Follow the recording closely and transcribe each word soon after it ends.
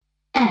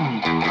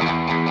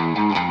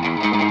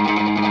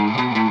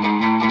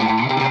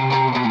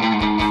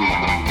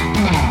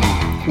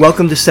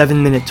Welcome to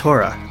 7-Minute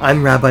Torah.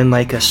 I'm Rabbi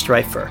Micah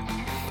Streifer.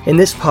 In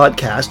this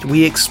podcast,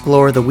 we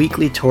explore the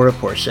weekly Torah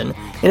portion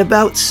in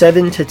about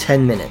 7 to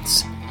 10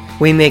 minutes.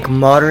 We make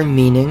modern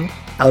meaning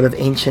out of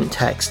ancient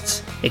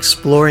texts,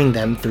 exploring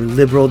them through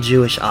liberal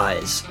Jewish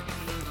eyes.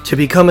 To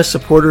become a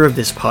supporter of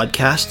this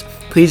podcast,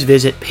 please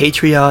visit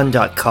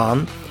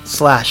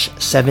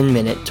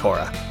patreon.com/7-Minute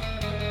Torah.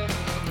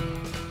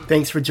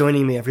 Thanks for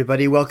joining me,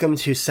 everybody. Welcome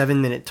to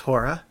 7-Minute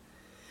Torah.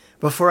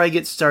 Before I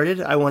get started,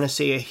 I want to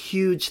say a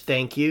huge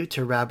thank you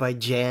to Rabbi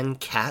Jan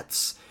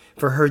Katz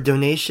for her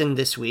donation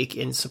this week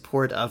in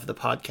support of the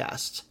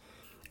podcast.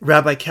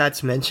 Rabbi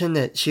Katz mentioned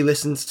that she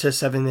listens to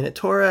 7-Minute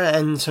Torah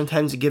and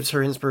sometimes it gives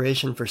her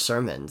inspiration for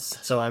sermons.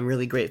 So I'm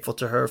really grateful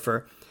to her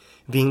for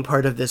being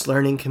part of this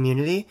learning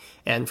community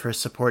and for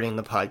supporting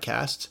the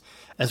podcast,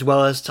 as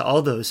well as to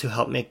all those who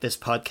help make this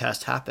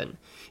podcast happen.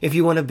 If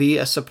you want to be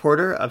a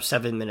supporter of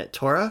 7-Minute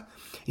Torah,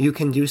 you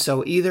can do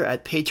so either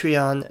at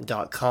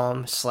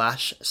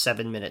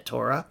patreon.com/7-Minute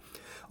Torah,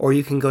 or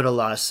you can go to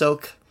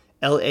laasok,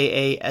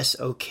 laasok.org,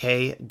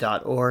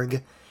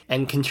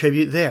 and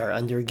contribute there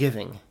under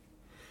giving.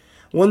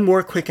 One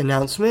more quick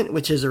announcement,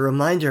 which is a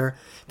reminder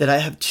that I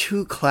have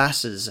 2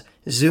 classes,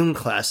 Zoom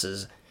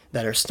classes,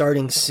 that are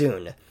starting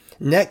soon.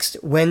 Next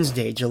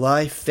Wednesday,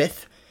 July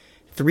 5th,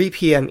 3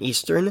 p.m.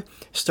 Eastern,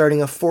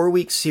 starting a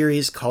 4-week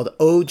series called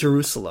O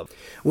Jerusalem.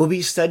 We'll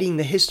be studying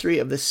the history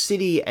of the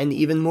city and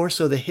even more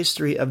so the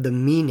history of the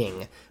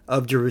meaning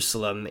of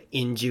Jerusalem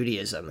in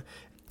Judaism.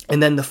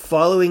 And then the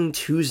following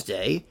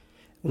Tuesday,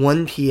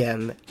 1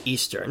 p.m.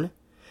 Eastern,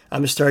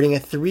 I'm starting a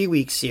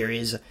 3-week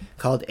series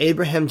called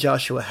Abraham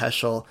Joshua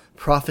Heschel,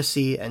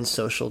 Prophecy and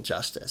Social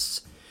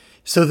Justice.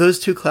 So those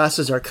 2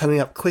 classes are coming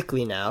up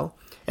quickly now.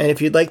 And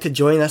if you'd like to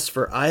join us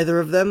for either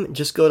of them,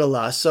 just go to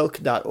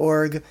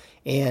laasok.org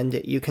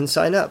and you can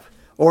sign up.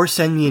 Or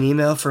send me an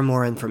email for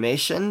more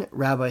information,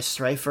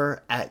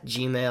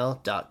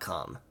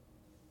 rabbistreifer@gmail.com.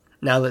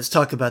 Now let's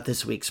talk about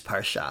this week's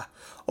Parsha,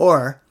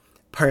 or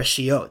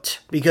Parshiot,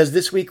 because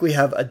this week we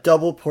have a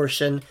double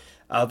portion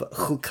of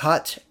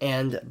Chukat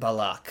and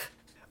Balak.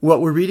 What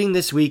we're reading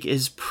this week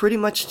is pretty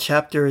much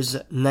chapters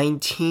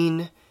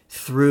 19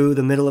 through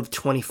the middle of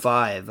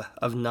 25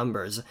 of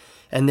Numbers,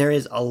 and there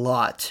is a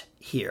lot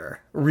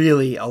here,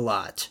 really a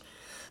lot.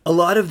 A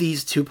lot of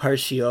these 2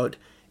 Parshiot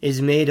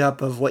is made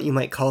up of what you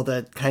might call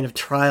the kind of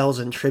trials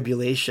and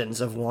tribulations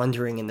of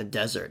wandering in the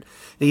desert.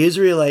 The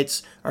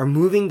Israelites are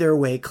moving their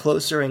way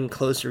closer and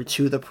closer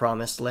to the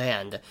promised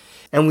land,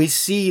 and we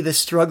see the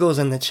struggles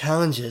and the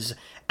challenges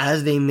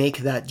as they make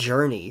that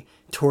journey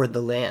toward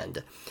the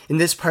land. In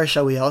this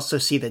parsha, we also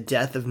see the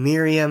death of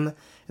Miriam,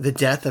 the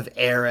death of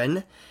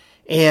Aaron,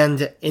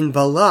 and in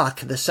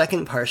Balak, the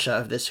second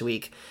parsha of this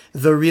week,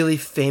 the really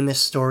famous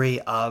story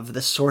of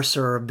the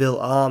sorcerer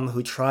Bil'am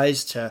who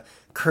tries to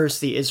curse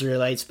the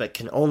Israelites but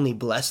can only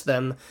bless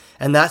them.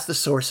 And that's the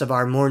source of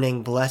our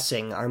morning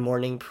blessing, our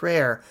morning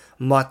prayer,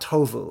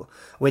 Matovu,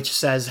 which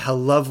says, "How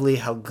lovely,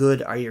 how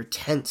good are your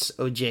tents,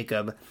 O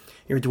Jacob,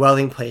 your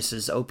dwelling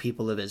places, O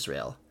people of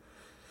Israel."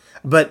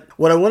 But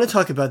what I want to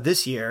talk about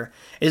this year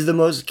is the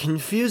most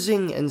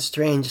confusing and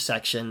strange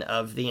section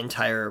of the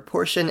entire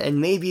portion, and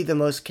maybe the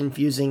most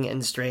confusing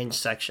and strange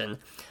section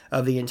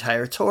of the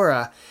entire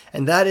Torah,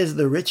 and that is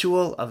the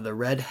ritual of the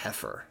red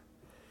heifer.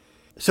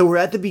 So we're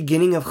at the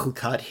beginning of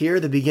Chukat here,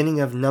 the beginning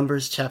of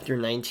Numbers chapter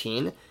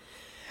 19,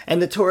 and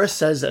the Torah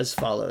says as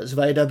follows,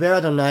 "Vayidaber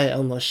Adonai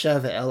el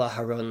Moshe ve'el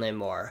Aharon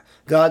lemor."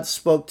 God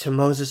spoke to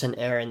Moses and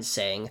Aaron,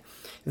 saying,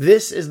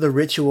 "This is the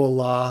ritual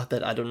law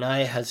that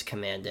Adonai has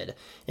commanded.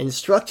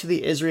 Instruct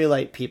the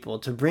Israelite people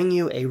to bring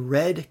you a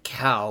red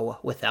cow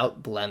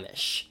without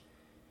blemish."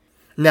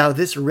 Now,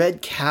 this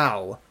red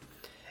cow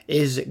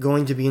is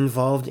going to be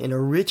involved in a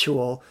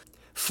ritual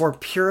for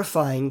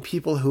purifying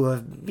people who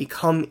have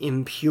become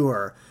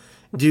impure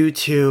due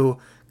to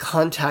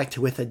contact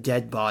with a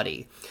dead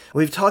body.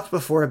 We've talked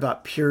before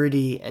about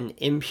purity and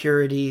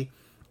impurity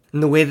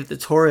and the way that the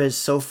Torah is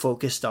so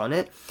focused on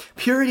it.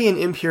 Purity and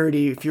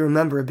impurity, if you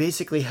remember,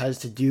 basically has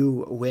to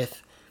do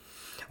with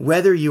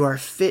whether you are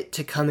fit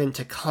to come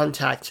into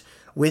contact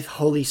with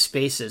holy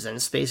spaces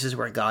and spaces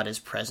where God is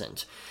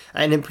present.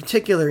 And in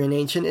particular, in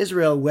ancient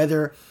Israel,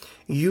 whether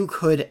you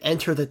could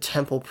enter the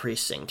temple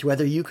precinct,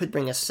 whether you could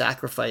bring a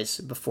sacrifice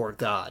before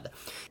God.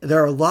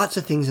 There are lots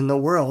of things in the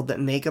world that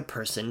make a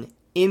person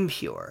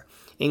impure,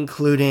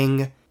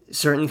 including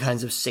certain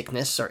kinds of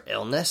sickness or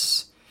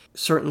illness,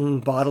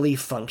 certain bodily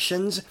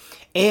functions,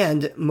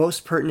 and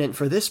most pertinent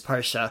for this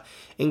parsha,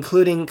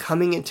 including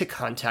coming into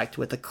contact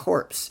with a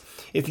corpse.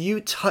 If you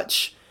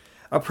touch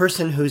a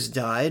person who's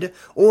died,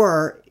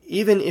 or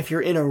even if you're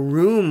in a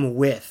room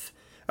with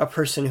a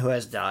person who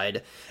has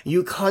died,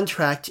 you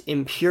contract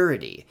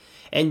impurity,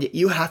 and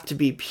you have to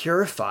be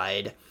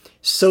purified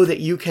so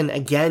that you can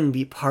again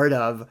be part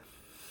of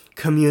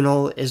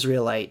communal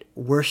Israelite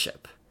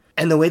worship.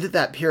 And the way that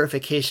that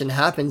purification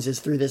happens is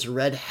through this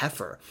red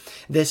heifer.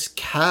 This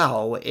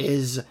cow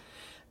is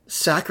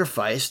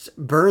sacrificed,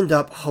 burned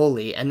up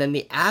holy, and then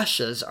the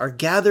ashes are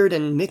gathered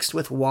and mixed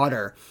with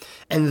water.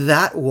 And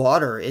that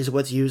water is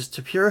what's used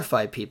to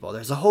purify people.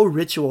 There's a whole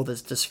ritual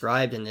that's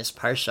described in this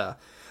parsha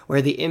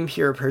where the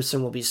impure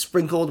person will be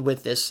sprinkled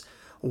with this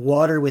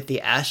water with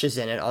the ashes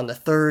in it on the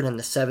 3rd and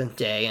the 7th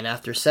day, and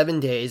after 7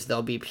 days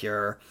they'll be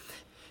pure.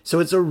 So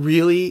it's a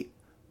really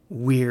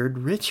weird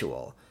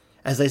ritual.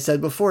 As I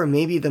said before,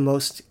 maybe the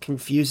most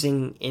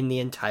confusing in the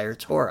entire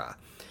Torah.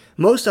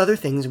 Most other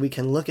things we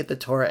can look at the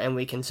Torah and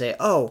we can say,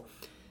 oh,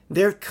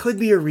 there could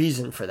be a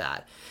reason for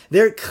that.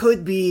 There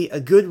could be a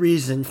good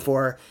reason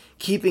for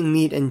keeping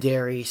meat and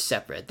dairy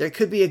separate. There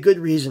could be a good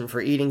reason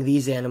for eating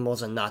these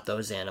animals and not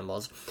those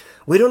animals.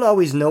 We don't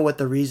always know what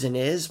the reason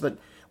is, but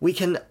we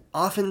can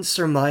often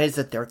surmise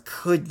that there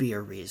could be a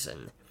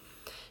reason.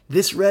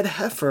 This red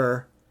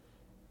heifer,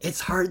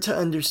 it's hard to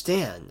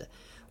understand.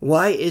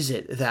 Why is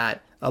it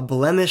that a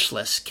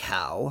blemishless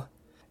cow,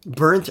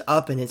 burnt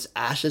up and its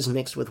ashes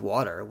mixed with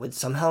water, would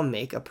somehow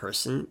make a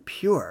person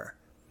pure?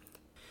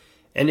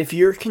 And if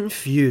you're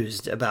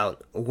confused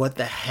about what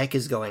the heck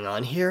is going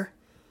on here,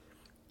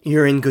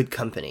 you're in good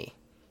company,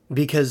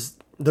 because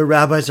the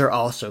rabbis are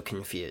also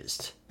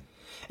confused.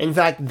 In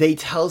fact, they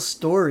tell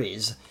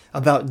stories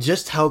about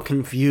just how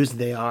confused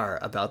they are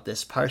about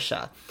this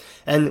parsha.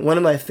 And one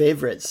of my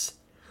favorites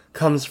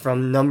comes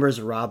from Numbers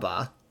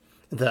Rabbah,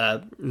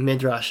 the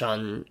midrash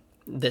on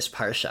this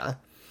parsha,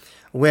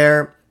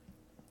 where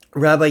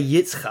Rabbi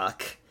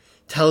Yitzchak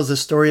tells a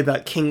story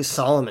about King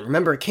Solomon.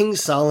 Remember, King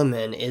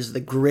Solomon is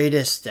the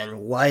greatest and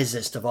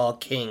wisest of all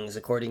kings,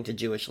 according to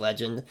Jewish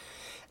legend.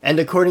 And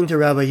according to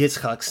Rabbi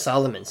Yitzchak,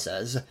 Solomon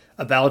says,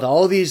 "About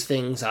all these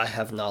things I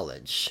have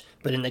knowledge.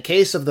 But in the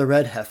case of the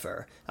red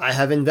heifer, I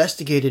have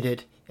investigated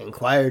it,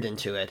 inquired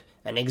into it,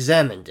 and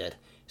examined it.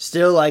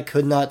 Still I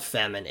could not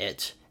famine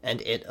it,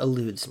 and it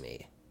eludes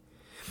me."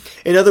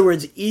 In other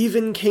words,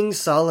 even King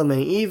Solomon,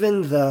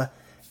 even the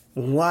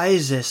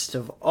wisest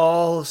of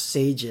all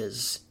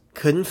sages,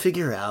 couldn't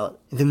figure out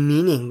the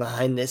meaning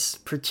behind this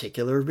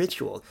particular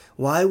ritual.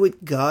 Why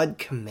would God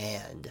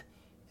command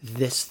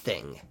this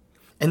thing?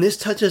 And this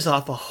touches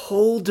off a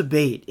whole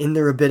debate in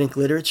the rabbinic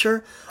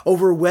literature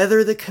over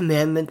whether the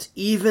commandments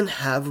even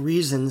have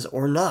reasons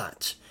or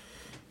not.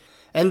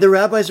 And the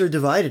rabbis are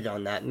divided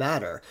on that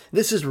matter.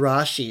 This is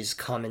Rashi's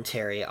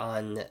commentary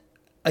on,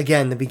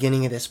 again, the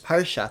beginning of this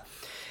parsha.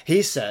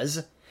 He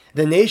says,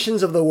 "The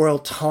nations of the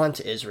world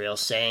taunt Israel,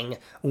 saying,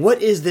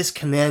 'What is this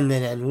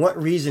commandment and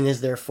what reason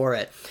is there for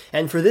it?'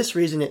 And for this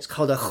reason it's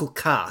called a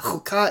Chukat.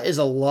 Chukat is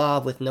a law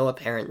with no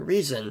apparent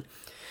reason,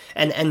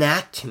 an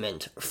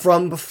enactment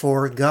from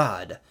before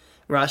God."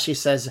 Rashi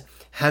says,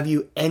 "Have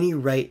you any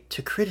right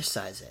to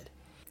criticize it?"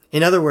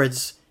 In other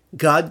words,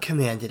 God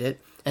commanded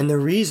it, and the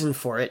reason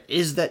for it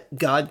is that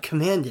God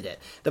commanded it.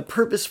 The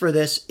purpose for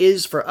this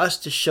is for us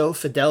to show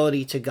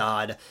fidelity to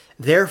God.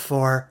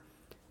 Therefore,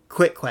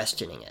 quit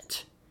questioning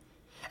it.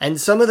 And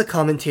some of the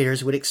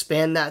commentators would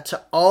expand that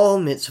to all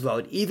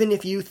mitzvot. Even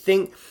if you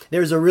think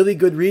there's a really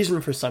good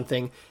reason for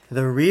something,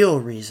 the real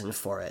reason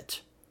for it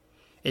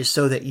is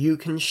so that you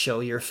can show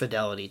your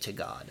fidelity to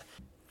God.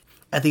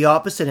 At the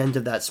opposite end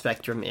of that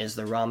spectrum is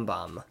the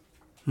Rambam,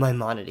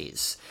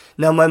 Maimonides.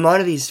 Now,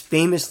 Maimonides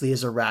famously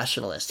is a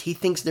rationalist. He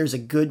thinks there's a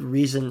good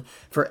reason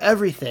for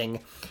everything,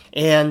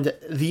 and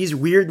these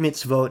weird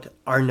mitzvot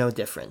are no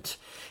different.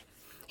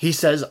 He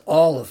says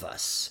all of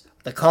us,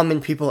 the common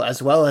people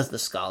as well as the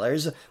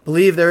scholars,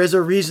 believe there is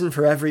a reason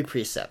for every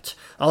precept,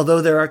 although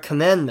there are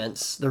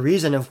commandments, the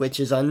reason of which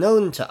is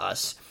unknown to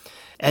us,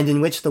 and in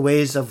which the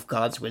ways of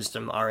God's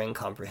wisdom are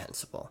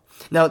incomprehensible.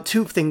 Now,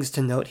 two things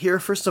to note here.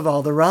 First of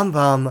all, the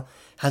Rambam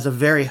has a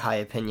very high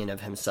opinion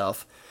of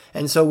himself,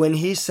 and so when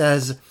he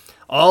says,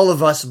 all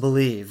of us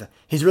believe,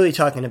 he's really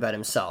talking about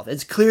himself.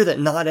 It's clear that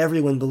not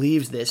everyone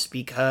believes this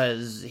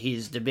because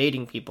he's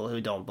debating people who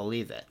don't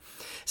believe it.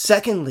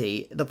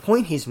 Secondly, the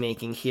point he's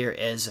making here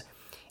is,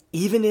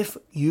 even if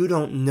you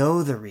don't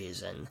know the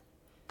reason,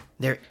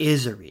 there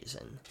is a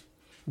reason.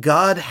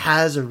 God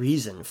has a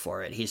reason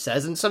for it, he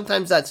says, and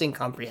sometimes that's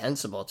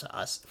incomprehensible to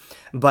us,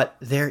 but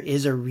there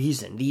is a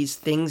reason. These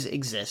things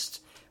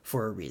exist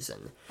for a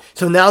reason.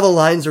 So now the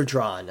lines are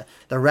drawn.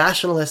 The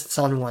rationalists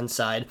on one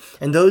side,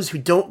 and those who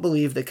don't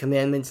believe the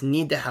commandments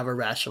need to have a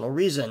rational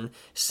reason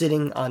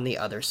sitting on the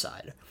other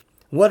side.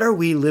 What are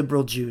we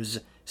liberal Jews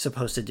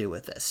supposed to do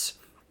with this?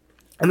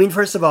 I mean,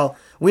 first of all,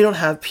 we don't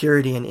have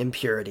purity and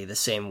impurity the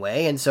same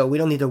way, and so we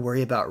don't need to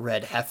worry about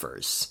red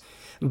heifers.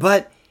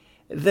 But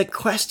the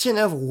question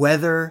of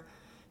whether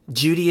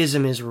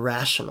Judaism is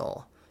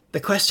rational, the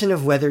question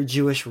of whether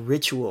Jewish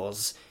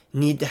rituals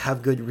need to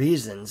have good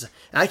reasons,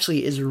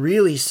 actually is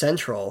really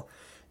central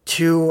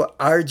to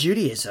our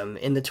Judaism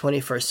in the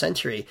 21st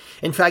century.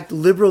 In fact,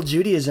 liberal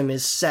Judaism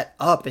is set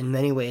up in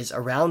many ways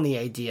around the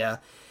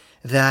idea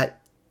that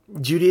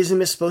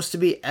Judaism is supposed to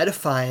be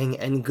edifying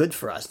and good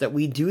for us, that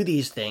we do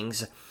these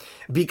things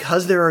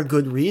because there are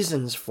good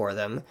reasons for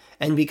them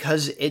and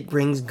because it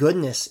brings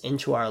goodness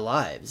into our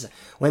lives.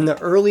 When the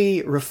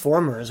early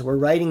reformers were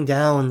writing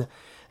down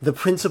the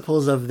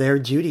principles of their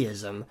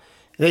Judaism,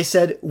 They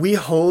said, "We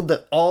hold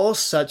that all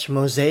such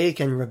Mosaic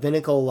and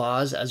rabbinical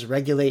laws as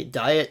regulate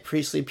diet,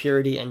 priestly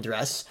purity, and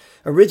dress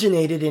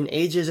originated in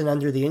ages and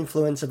under the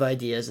influence of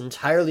ideas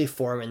entirely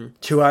foreign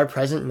to our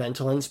present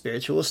mental and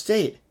spiritual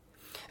state.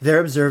 Their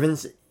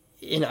observance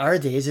in our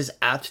days is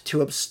apt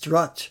to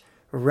obstruct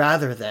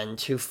rather than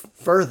to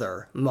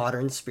further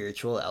modern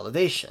spiritual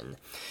elevation."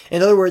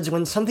 In other words,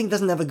 when something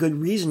doesn't have a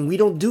good reason, we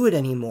don't do it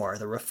anymore,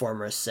 the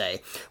reformers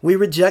say. We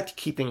reject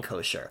keeping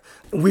kosher.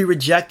 We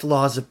reject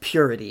laws of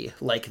purity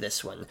like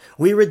this one.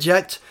 We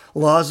reject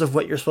laws of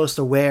what you're supposed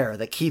to wear,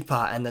 the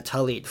kippah and the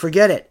talit.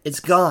 Forget it.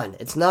 It's gone.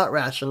 It's not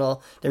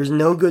rational. There's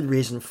no good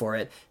reason for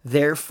it.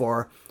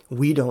 Therefore,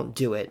 we don't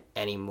do it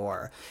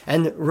anymore.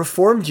 And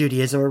Reform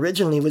Judaism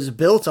originally was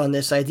built on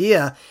this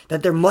idea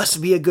that there must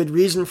be a good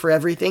reason for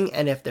everything,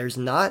 and if there's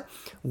not,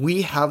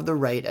 we have the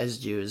right as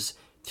Jews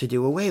to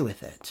do away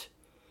with it.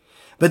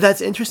 But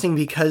that's interesting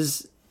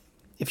because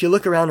if you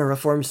look around a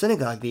Reform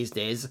synagogue these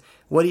days,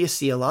 what do you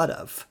see a lot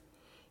of?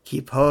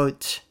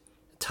 Kippot,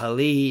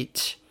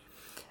 talit,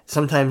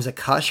 sometimes a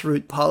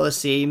kashrut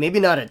policy, maybe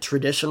not a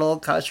traditional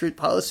kashrut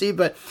policy,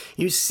 but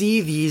you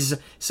see these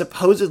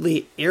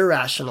supposedly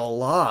irrational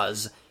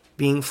laws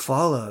being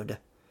followed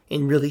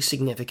in really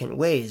significant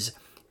ways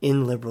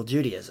in liberal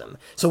Judaism.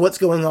 So what's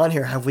going on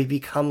here? Have we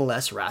become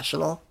less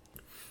rational?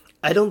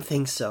 I don't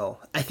think so.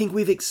 I think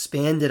we've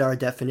expanded our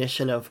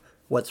definition of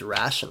what's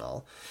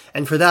rational.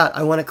 And for that,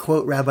 I want to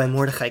quote Rabbi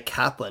Mordechai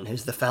Kaplan,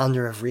 who's the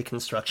founder of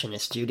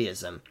Reconstructionist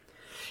Judaism.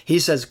 He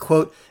says,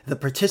 quote, "The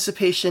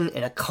participation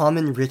in a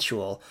common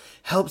ritual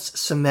helps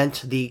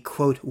cement the,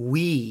 quote,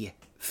 we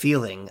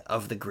feeling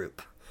of the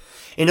group."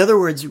 In other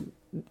words,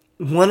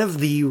 one of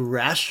the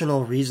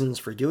rational reasons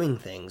for doing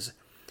things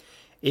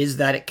is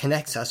that it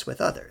connects us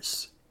with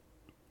others.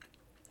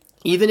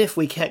 Even if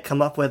we can't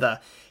come up with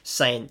a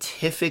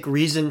scientific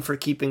reason for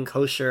keeping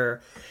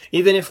kosher,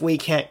 even if we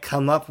can't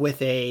come up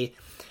with a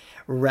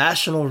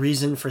rational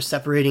reason for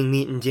separating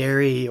meat and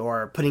dairy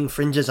or putting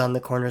fringes on the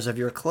corners of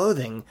your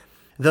clothing,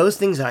 those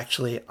things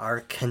actually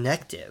are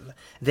connective.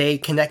 They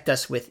connect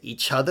us with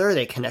each other.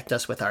 They connect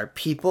us with our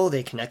people.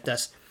 They connect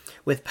us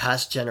with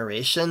past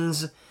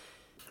generations.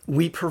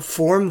 We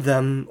perform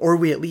them, or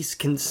we at least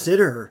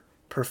consider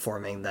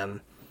performing them,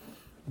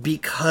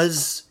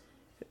 because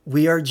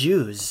we are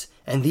Jews,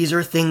 and these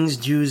are things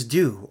Jews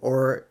do,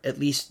 or at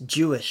least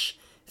Jewish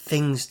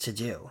things to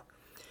do.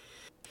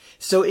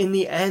 So in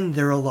the end,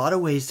 there are a lot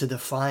of ways to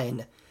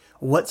define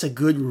what's a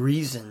good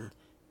reason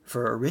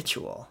for a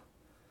ritual.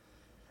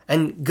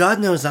 And God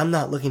knows I'm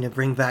not looking to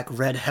bring back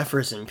red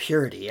heifers and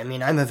purity. I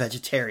mean, I'm a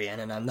vegetarian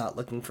and I'm not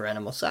looking for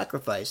animal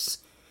sacrifice.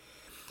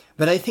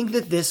 But I think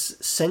that this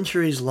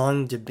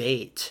centuries-long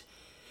debate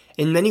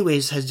in many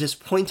ways has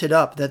just pointed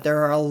up that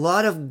there are a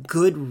lot of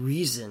good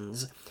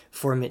reasons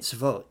for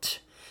mitzvot.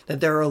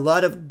 That there are a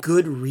lot of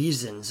good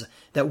reasons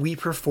that we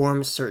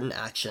perform certain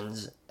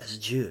actions as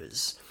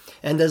Jews.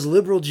 And as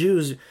liberal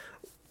Jews,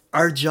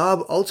 our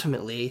job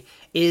ultimately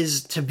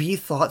is to be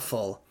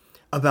thoughtful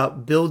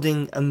about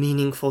building a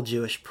meaningful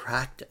Jewish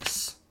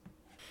practice.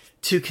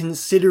 To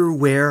consider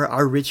where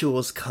our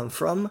rituals come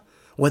from,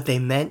 what they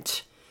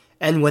meant,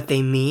 and what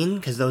they mean,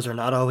 because those are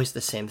not always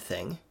the same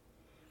thing.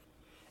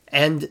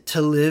 And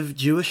to live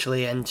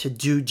Jewishly and to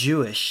do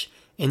Jewish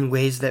in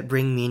ways that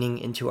bring meaning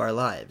into our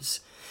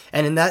lives.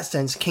 And in that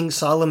sense, King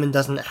Solomon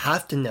doesn't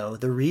have to know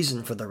the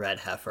reason for the red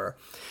heifer,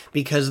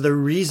 because the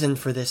reason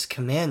for this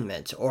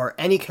commandment, or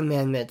any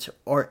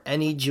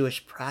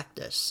Jewish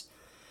practice,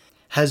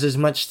 has as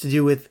much to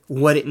do with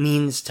what it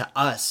means to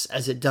us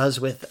as it does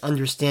with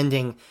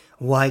understanding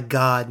why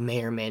God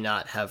may or may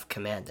not have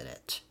commanded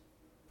it.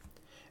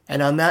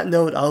 And on that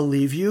note, I'll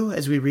leave you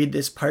as we read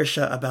this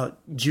parsha about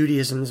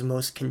Judaism's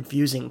most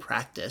confusing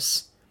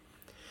practice,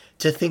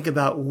 to think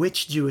about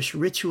which Jewish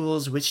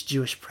rituals, which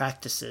Jewish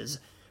practices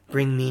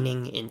bring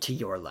meaning into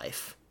your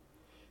life.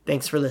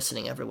 Thanks for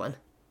listening, everyone.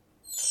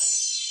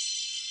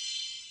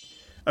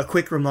 A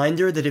quick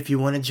reminder that if you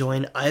want to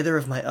join either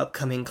of my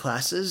upcoming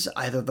classes,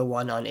 either the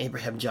one on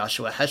Abraham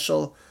Joshua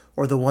Heschel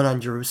or the one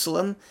on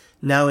Jerusalem,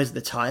 now is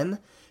the time.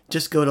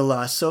 Just go to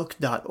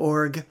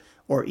laasok.org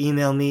or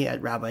email me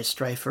at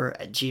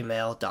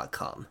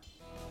rabbistreifer@gmail.com.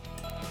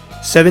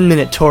 7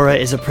 Minute Torah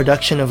is a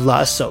production of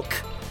Laasok,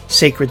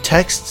 Sacred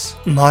Texts,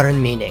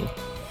 Modern Meaning.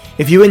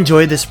 If you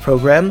enjoy this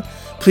program,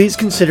 please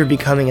consider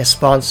becoming a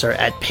sponsor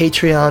at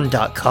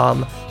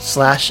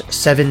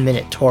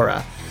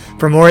patreon.com/7minutetorah.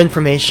 For more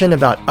information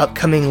about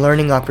upcoming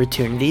learning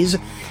opportunities,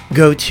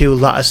 go to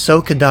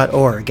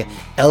laasok.org,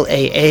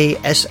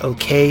 laasok.org.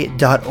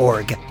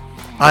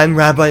 I'm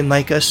Rabbi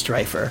Micah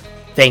Streifer.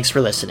 Thanks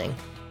for listening.